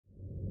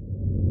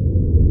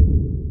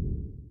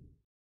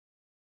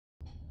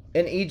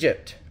In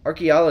Egypt,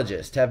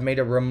 archaeologists have made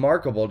a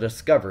remarkable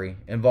discovery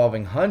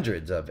involving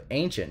hundreds of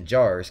ancient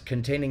jars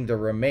containing the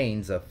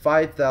remains of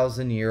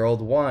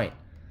 5,000-year-old wine.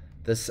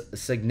 This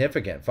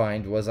significant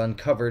find was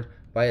uncovered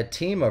by a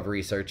team of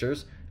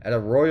researchers at a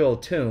royal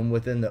tomb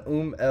within the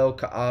El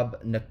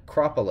Qa'āb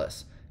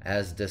necropolis,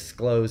 as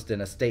disclosed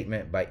in a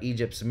statement by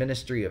Egypt's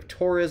Ministry of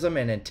Tourism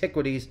and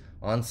Antiquities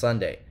on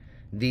Sunday.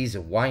 These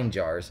wine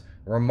jars,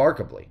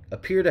 remarkably,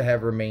 appear to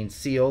have remained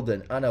sealed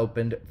and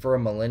unopened for a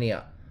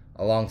millennia.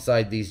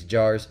 Alongside these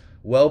jars,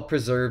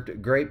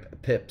 well-preserved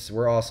grape pips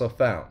were also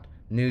found,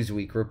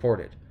 Newsweek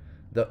reported.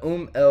 The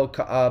El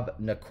Qa'āb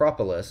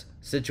necropolis,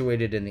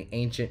 situated in the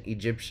ancient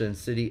Egyptian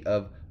city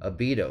of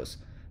Abydos,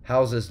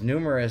 houses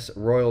numerous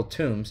royal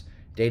tombs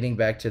dating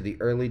back to the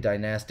early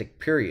dynastic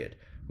period,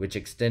 which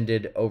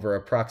extended over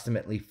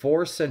approximately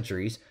 4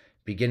 centuries,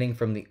 beginning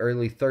from the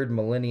early 3rd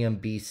millennium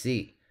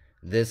BC.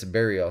 This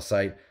burial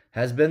site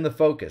has been the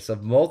focus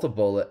of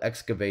multiple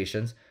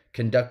excavations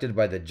conducted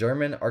by the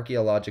German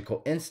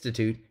Archaeological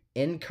Institute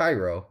in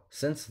Cairo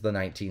since the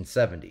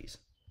 1970s.